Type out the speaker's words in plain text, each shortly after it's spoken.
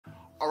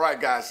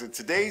Alright guys, in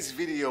today's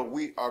video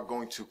we are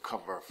going to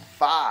cover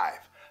 5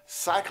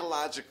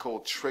 psychological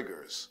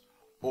triggers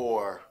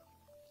or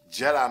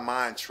Jedi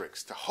mind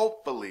tricks to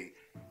hopefully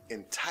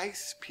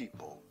entice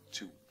people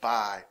to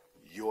buy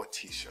your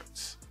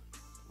t-shirts.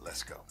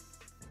 Let's go.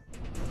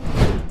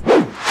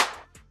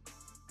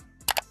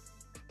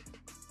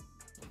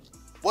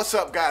 What's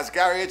up guys,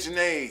 Gary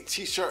Ejene,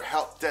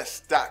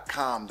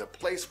 t-shirthelpdesk.com, the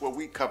place where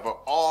we cover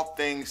all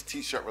things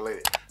t-shirt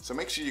related. So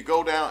make sure you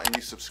go down and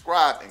you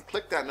subscribe and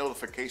click that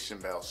notification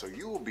bell so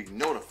you will be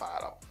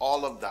notified of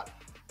all of the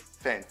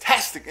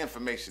fantastic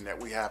information that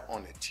we have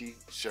on the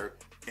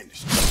t-shirt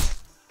industry.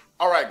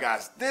 Alright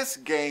guys, this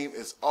game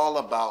is all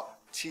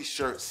about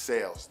t-shirt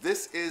sales.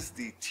 This is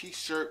the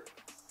t-shirt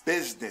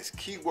business,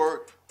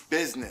 keyword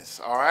business,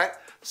 alright?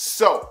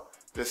 So,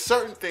 there's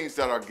certain things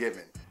that are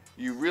given.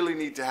 You really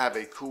need to have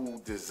a cool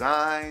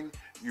design.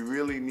 You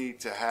really need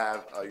to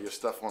have your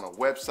stuff on a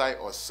website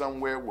or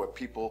somewhere where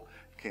people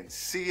can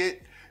see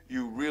it.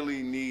 You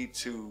really need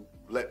to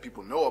let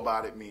people know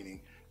about it,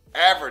 meaning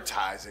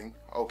advertising,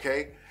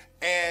 okay?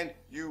 And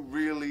you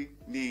really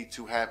need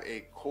to have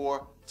a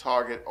core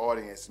target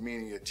audience,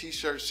 meaning your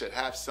t-shirt should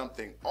have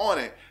something on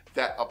it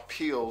that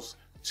appeals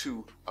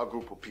to a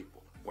group of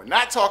people. We're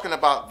not talking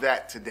about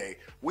that today.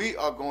 We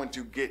are going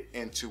to get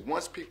into,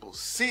 once people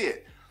see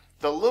it,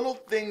 the little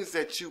things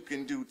that you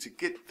can do to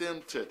get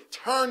them to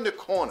turn the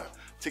corner,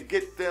 to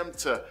get them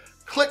to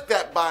click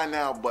that buy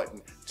now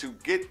button, to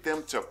get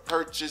them to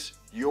purchase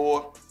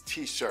your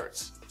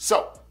t-shirts.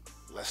 So,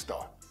 let's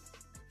start.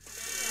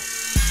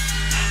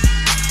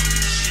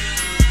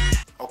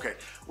 Okay,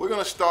 we're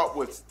gonna start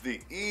with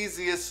the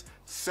easiest,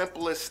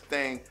 simplest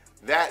thing.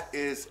 That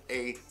is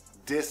a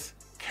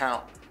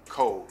discount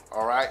code,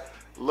 all right?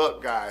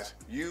 Look guys,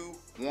 you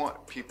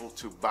want people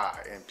to buy,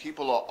 and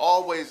people are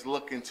always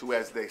looking to,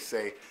 as they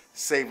say,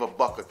 save a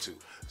buck or two.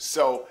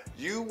 So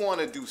you want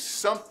to do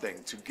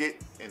something to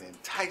get and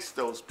entice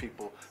those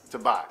people to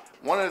buy.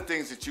 One of the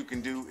things that you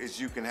can do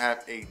is you can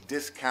have a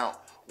discount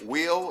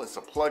wheel. It's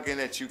a plug-in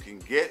that you can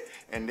get,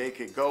 and they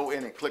could go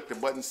in and click the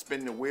button,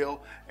 spin the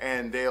wheel,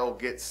 and they'll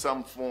get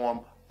some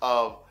form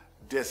of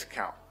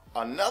discount.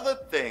 Another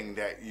thing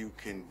that you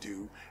can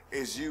do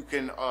is you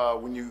can,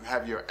 when you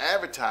have your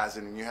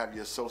advertising and you have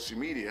your social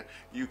media,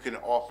 you can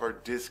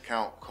offer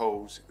discount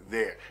codes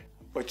there.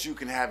 But you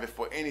can have it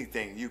for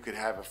anything. You could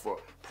have it for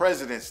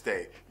President's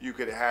Day. You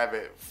could have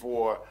it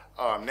for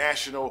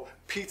National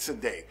Pizza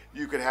Day.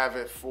 You could have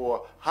it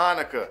for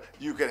Hanukkah.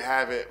 You could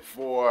have it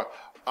for,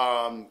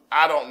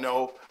 I don't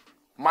know,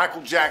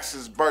 Michael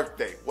Jackson's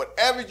birthday.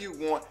 Whatever you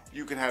want,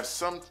 you can have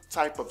some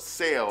type of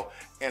sale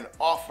and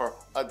offer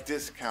a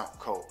discount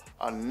code.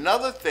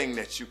 Another thing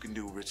that you can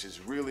do, which is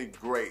really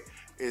great,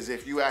 is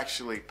if you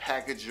actually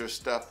package your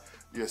stuff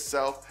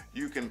yourself,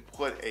 you can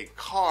put a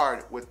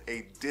card with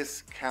a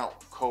discount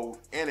code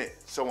in it.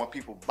 So when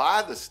people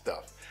buy the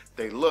stuff,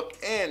 they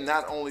look in,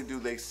 not only do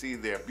they see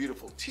their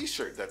beautiful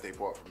t-shirt that they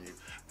bought from you,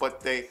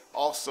 but they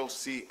also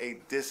see a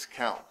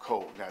discount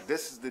code. Now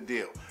this is the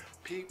deal.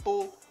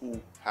 People who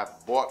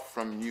have bought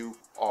from you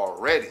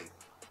already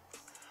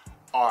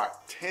are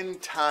 10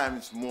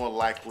 times more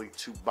likely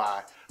to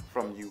buy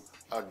from you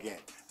again.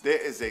 There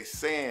is a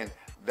saying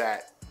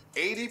that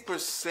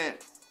 80%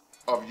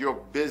 of your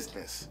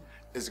business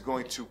is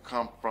going to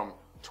come from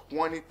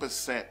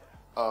 20%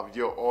 of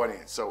your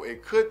audience. So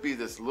it could be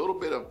this little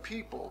bit of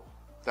people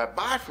that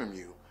buy from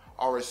you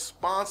are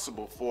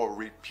responsible for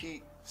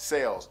repeat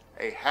sales.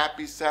 A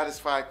happy,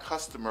 satisfied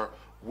customer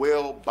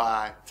will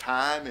buy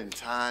time and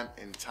time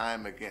and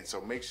time again. So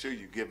make sure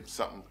you give them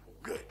something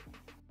good.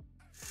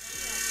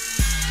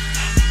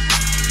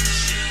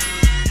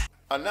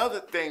 Another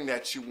thing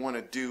that you want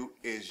to do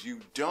is you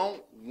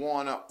don't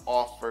want to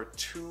offer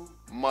too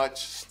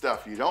much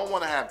stuff. You don't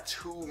want to have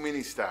too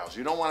many styles.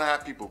 You don't want to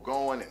have people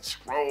going and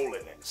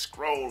scrolling and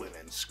scrolling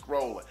and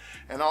scrolling.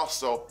 And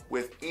also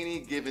with any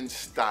given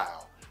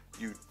style,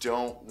 you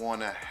don't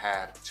want to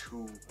have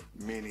too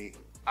many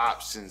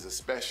options,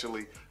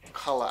 especially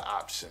color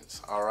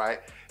options, all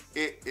right?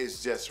 It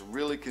is just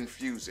really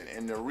confusing.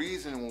 And the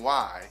reason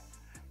why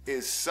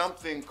is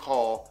something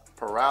called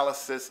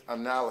paralysis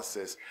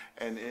analysis.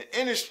 And in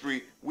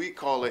industry, we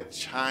call it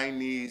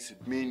Chinese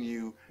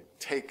menu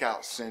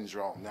takeout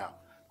syndrome. Now,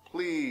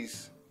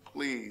 please,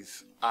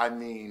 I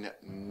mean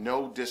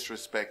no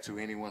disrespect to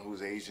anyone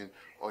who's Asian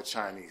or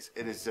Chinese.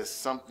 It is just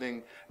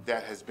something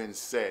that has been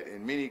said.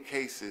 In many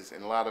cases,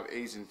 in a lot of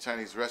Asian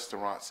Chinese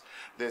restaurants,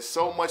 there's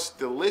so much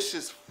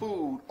delicious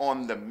food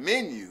on the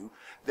menu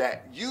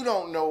that you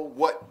don't know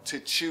what to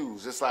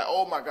choose. It's like,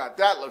 oh my God,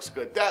 that looks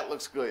good, that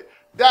looks good,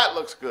 that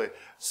looks good.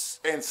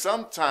 And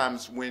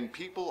sometimes when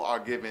people are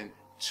given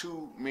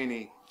too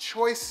many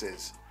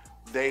choices,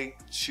 they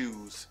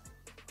choose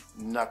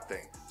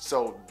nothing.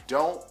 So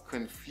don't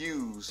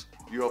confuse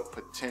your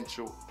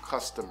potential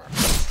customer.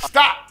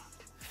 Stop!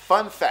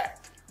 Fun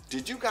fact,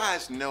 did you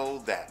guys know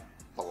that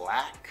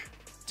black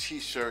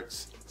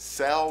t-shirts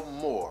sell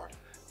more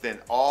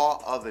than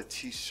all other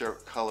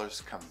t-shirt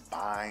colors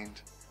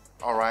combined?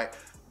 All right,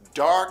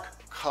 dark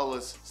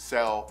colors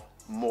sell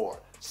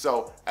more.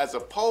 So as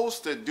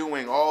opposed to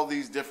doing all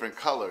these different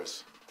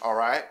colors, all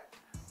right,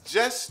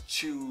 just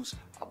choose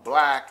a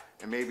black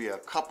and maybe a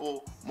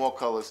couple more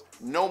colors,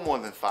 no more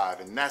than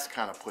 5, and that's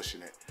kind of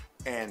pushing it.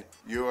 And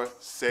your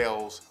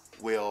sales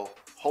will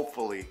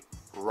hopefully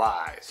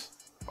rise,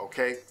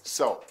 okay?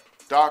 So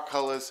dark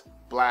colors,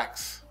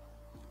 blacks.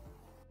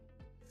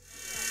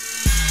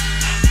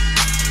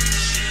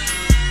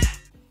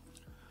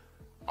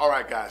 All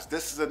right, guys,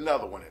 this is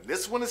another one. And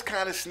this one is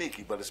kind of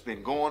sneaky, but it's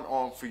been going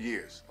on for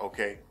years,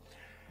 okay?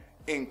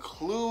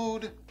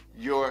 Include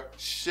your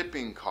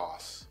shipping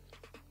costs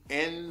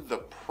in the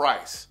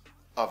price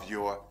of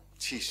your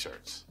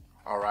t-shirts,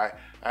 all right?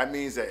 That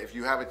means that if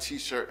you have a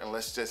t-shirt and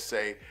let's just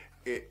say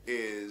it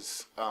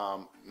is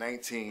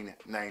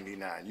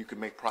 $19.99, you can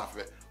make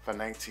profit for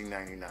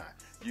 $19.99.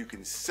 You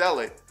can sell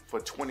it for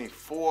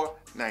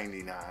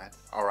 $24.99,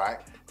 all right?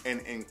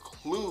 And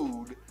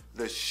include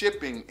the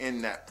shipping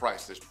in that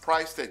price. The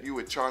price that you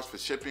would charge for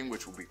shipping,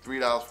 which would be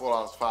 $3,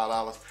 $4,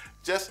 $5,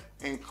 just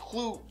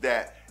include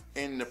that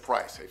in the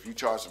price. If you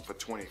charge them for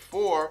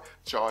 $24,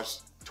 charge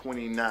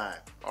 $29,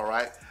 all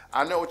right?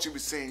 I know what you were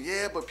saying,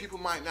 yeah, but people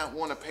might not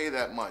want to pay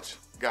that much.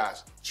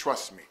 Guys,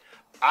 trust me,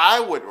 I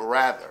would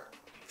rather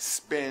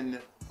spend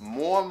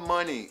more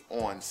money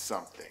on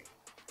something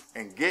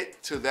and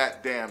get to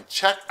that damn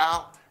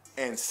checkout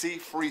and see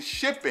free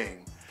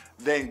shipping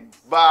than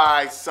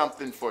buy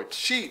something for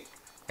cheap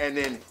and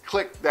then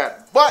click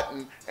that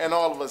button and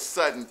all of a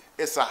sudden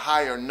it's a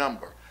higher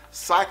number.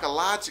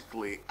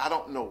 Psychologically, I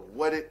don't know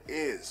what it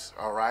is,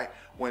 all right?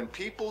 When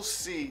people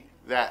see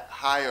that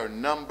higher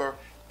number,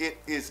 it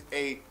is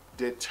a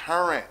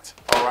deterrent,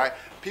 all right?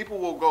 People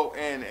will go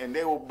in and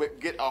they will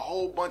get a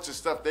whole bunch of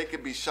stuff. They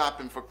could be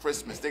shopping for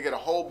Christmas. They get a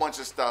whole bunch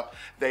of stuff.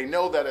 They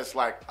know that it's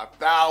like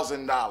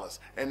 $1,000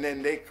 and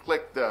then they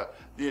click the,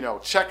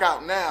 check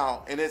out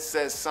now and it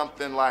says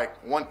something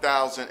like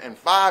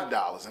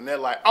 $1,005 and they're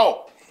like,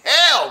 oh,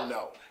 hell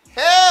no,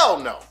 hell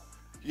no.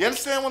 You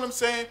understand what I'm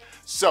saying?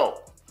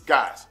 So,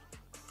 guys,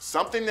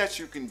 something that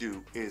you can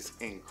do is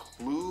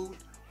include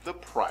the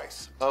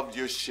price of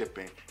your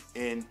shipping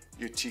in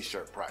your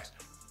t-shirt price.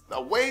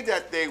 The way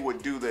that they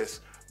would do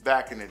this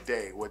back in the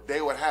day,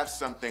 they would have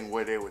something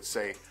where they would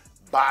say,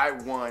 buy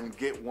one,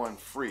 get one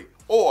free,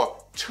 or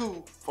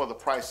 2 for the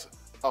price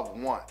of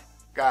 1.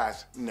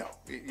 Guys, no,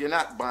 you're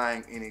not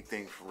buying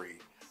anything free,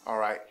 all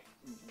right?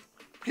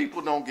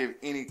 People don't give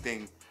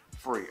anything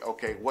free,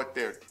 okay? What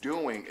they're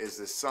doing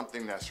is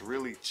something that's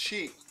really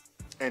cheap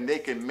and they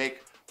can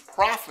make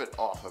profit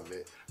off of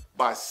it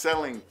by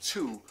selling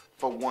 2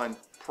 for 1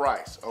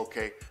 price,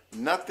 okay?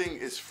 Nothing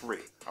is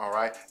free, all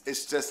right?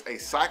 It's just a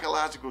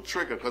psychological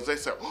trigger because they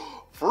say,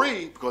 oh,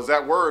 free, because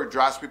that word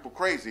drives people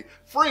crazy.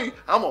 Free,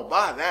 I'm gonna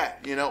buy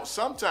that.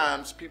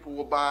 Sometimes people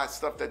will buy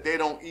stuff that they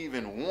don't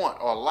even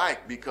want or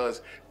like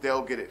because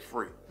they'll get it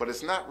free, but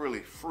it's not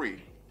really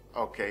free,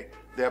 okay?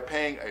 They're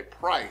paying a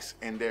price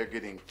and they're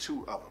getting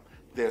 2 of them.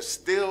 They're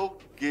still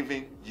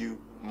giving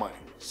you money.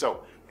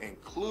 So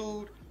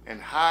include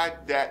and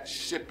hide that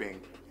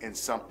shipping in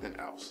something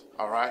else,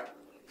 all right?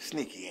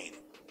 Sneaky, ain't it?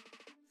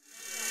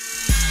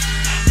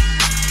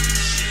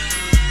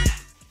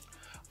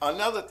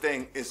 Another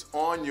thing is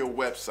on your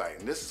website,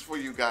 and this is for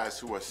you guys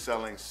who are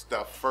selling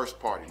stuff first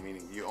party,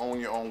 meaning you own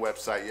your own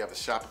website, you have a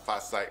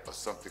Shopify site or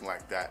something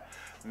like that.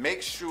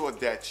 Make sure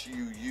that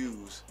you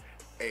use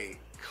a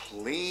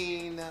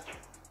clean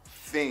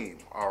theme,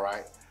 all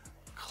right?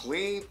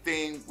 Clean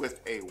theme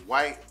with a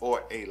white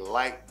or a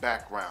light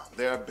background.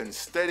 There have been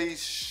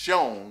studies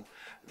shown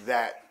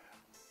that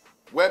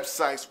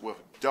websites with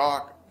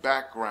dark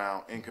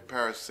background in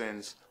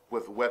comparisons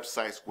with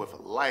websites with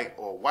light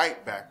or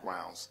white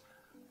backgrounds,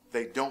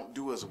 they don't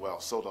do as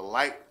well. So the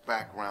light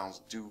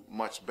backgrounds do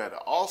much better.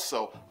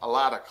 Also, a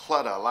lot of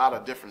clutter, a lot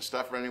of different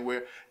stuff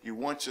anywhere. You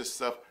want your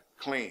stuff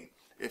clean.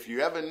 If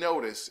you ever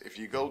notice, if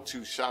you go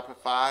to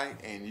Shopify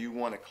and you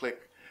want to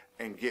click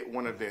and get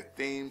one of their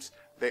themes,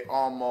 they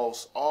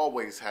almost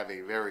always have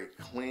a very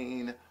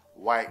clean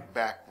white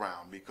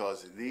background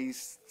because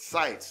these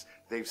sites,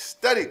 they've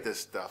studied this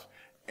stuff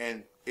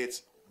and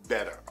it's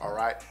better, all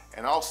right?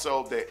 And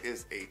also there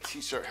is a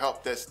t-shirt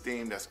help desk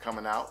theme that's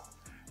coming out.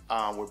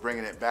 We're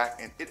bringing it back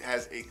and it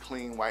has a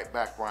clean white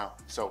background,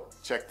 so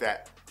check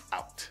that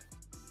out.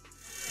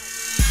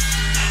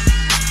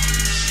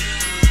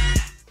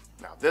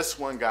 Now this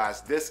one,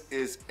 guys, this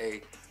is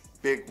a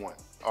big one,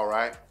 all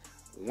right?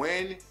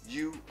 When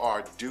you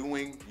are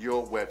doing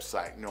your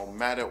website, no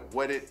matter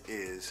what it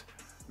is,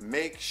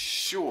 make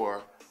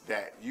sure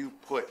that you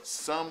put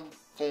some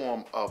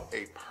form of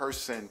a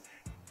person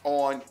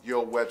on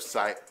your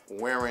website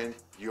wearing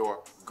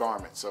your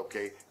garments,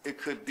 okay? It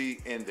could be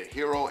in the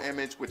hero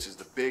image, which is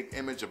the big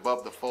image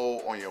above the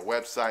fold on your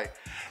website.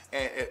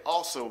 And it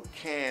also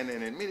can,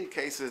 and in many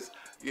cases,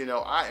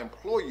 I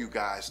implore you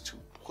guys to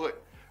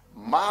put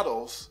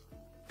models,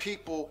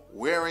 people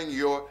wearing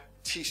your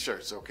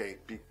t-shirts, okay?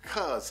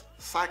 Because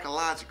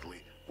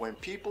psychologically, when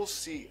people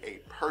see a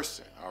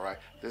person, all right,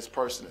 this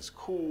person is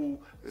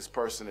cool, this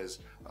person is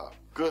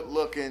good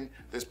looking,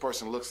 this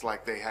person looks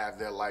like they have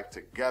their life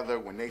together.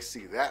 When they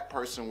see that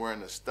person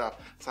wearing the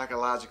stuff,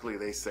 psychologically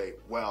they say,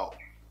 well,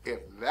 if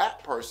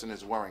that person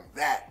is wearing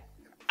that,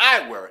 and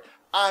I wear it,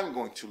 I'm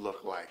going to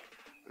look like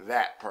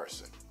that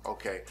person,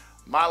 okay?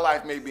 My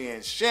life may be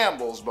in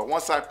shambles, but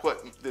once I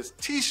put this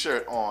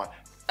t-shirt on,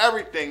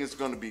 everything is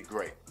going to be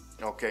great,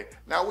 okay?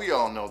 Now, we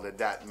all know that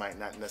that might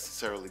not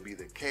necessarily be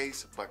the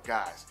case, but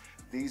guys,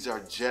 these are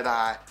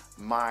Jedi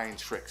mind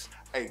tricks.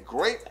 A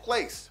great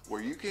place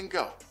where you can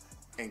go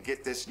and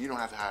get this. You don't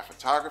have to hire a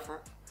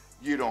photographer.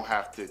 You don't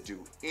have to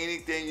do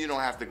anything. You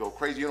don't have to go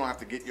crazy. You don't have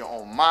to get your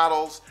own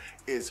models.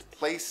 Is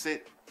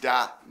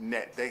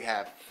placeit.net. They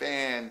have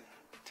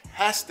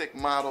fantastic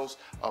models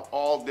of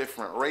all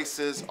different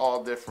races,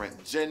 all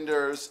different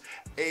genders,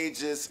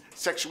 ages,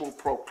 sexual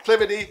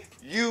proclivity,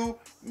 you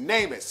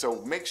name it.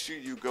 So make sure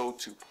you go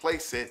to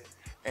Placeit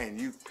and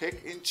you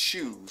pick and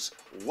choose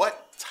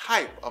what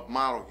type of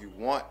model you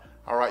want.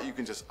 All right, you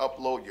can just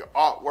upload your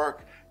artwork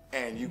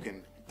and you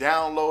can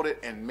download it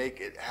and make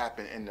it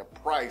happen. And the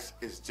price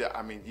is just,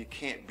 I mean, you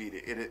can't beat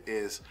it. It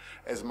is,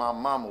 as my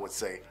mama would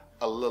say,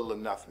 a little of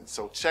nothing.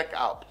 So check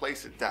out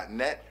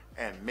placeit.net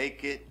and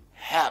make it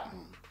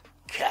happen,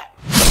 cat.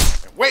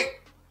 And wait,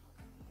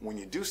 when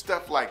you do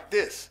stuff like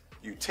this,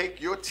 you take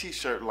your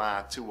t-shirt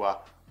line to a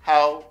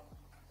whole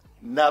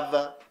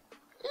nother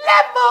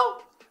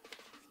level.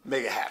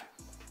 Make it happen.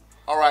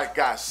 All right,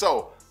 guys,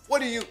 so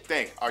what do you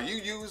think? Are you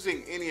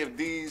using any of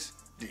these?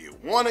 Do you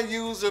want to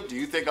use them? Do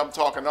you think I'm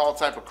talking all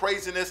type of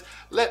craziness?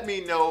 Let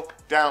me know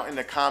down in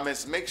the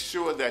comments. Make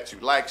sure that you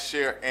like,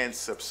 share, and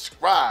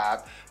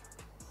subscribe.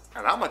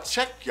 And I'm going to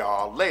check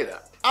y'all later.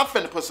 I'm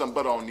finna put some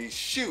butter on these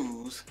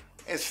shoes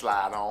and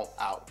slide on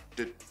out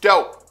the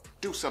door.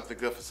 Do something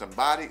good for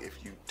somebody.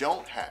 If you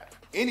don't have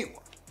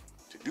anyone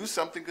to do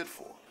something good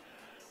for,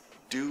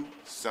 do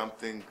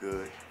something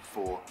good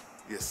for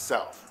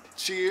yourself.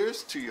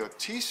 Cheers to your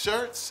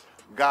t-shirts.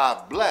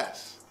 God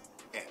bless.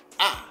 And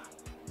I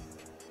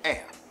am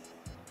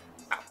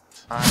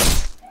out.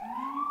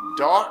 I'm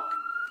dark.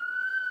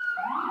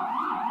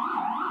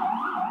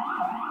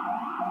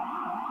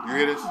 You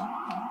hear this?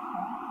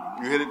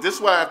 You hear it? This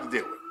is what I have to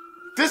deal with.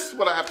 This is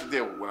what I have to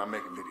deal with when I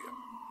make a video.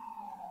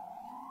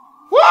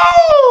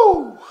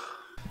 Woo!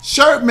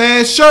 Shirt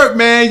man,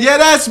 yeah,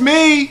 that's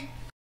me.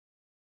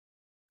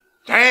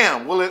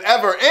 Damn, will it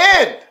ever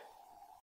end?